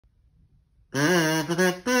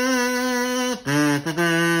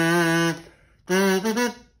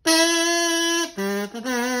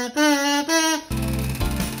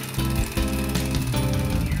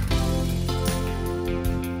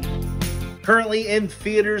Currently in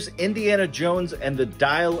theaters, Indiana Jones and the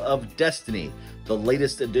Dial of Destiny, the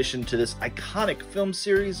latest addition to this iconic film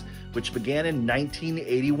series, which began in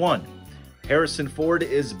 1981. Harrison Ford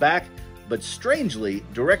is back, but strangely,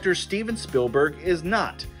 director Steven Spielberg is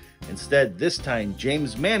not. Instead, this time,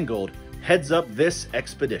 James Mangold heads up this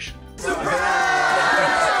expedition.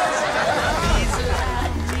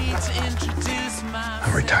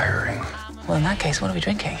 I'm retiring. Well, in that case, what are we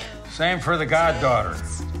drinking? Same for the goddaughter.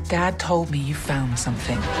 Dad told me you found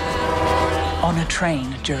something on a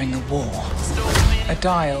train during the war. A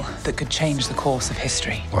dial that could change the course of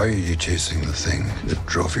history. Why are you chasing the thing that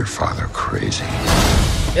drove your father crazy?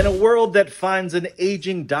 In a world that finds an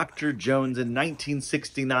aging Dr. Jones in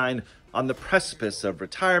 1969 on the precipice of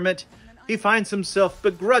retirement, he finds himself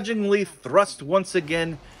begrudgingly thrust once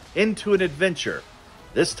again into an adventure,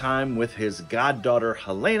 this time with his goddaughter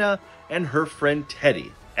Helena and her friend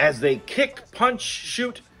Teddy, as they kick, punch,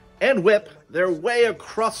 shoot, and whip their way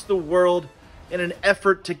across the world in an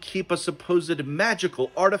effort to keep a supposed magical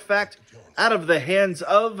artifact out of the hands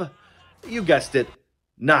of, you guessed it,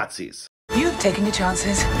 Nazis. You've taken your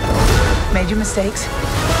chances, made your mistakes,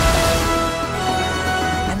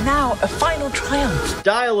 and now a final triumph.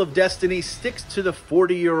 Dial of Destiny sticks to the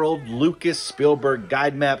 40-year-old Lucas Spielberg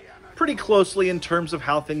guide map pretty closely in terms of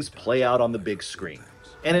how things play out on the big screen.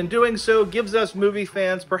 And in doing so, gives us movie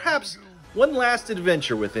fans perhaps one last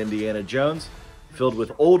adventure with Indiana Jones, filled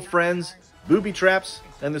with old friends, booby traps,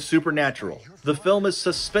 and the supernatural. The film is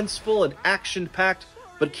suspenseful and action-packed,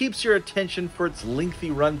 but keeps your attention for its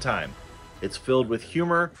lengthy runtime. It's filled with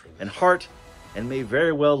humor and heart, and may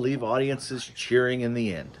very well leave audiences cheering in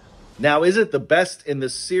the end. Now, is it the best in the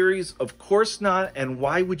series? Of course not, and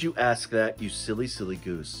why would you ask that, you silly, silly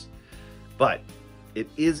goose? But it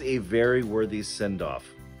is a very worthy send-off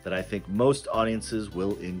that I think most audiences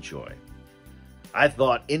will enjoy. I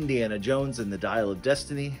thought Indiana Jones and the Dial of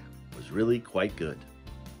Destiny was really quite good.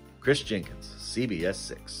 Chris Jenkins, CBS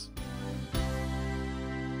 6.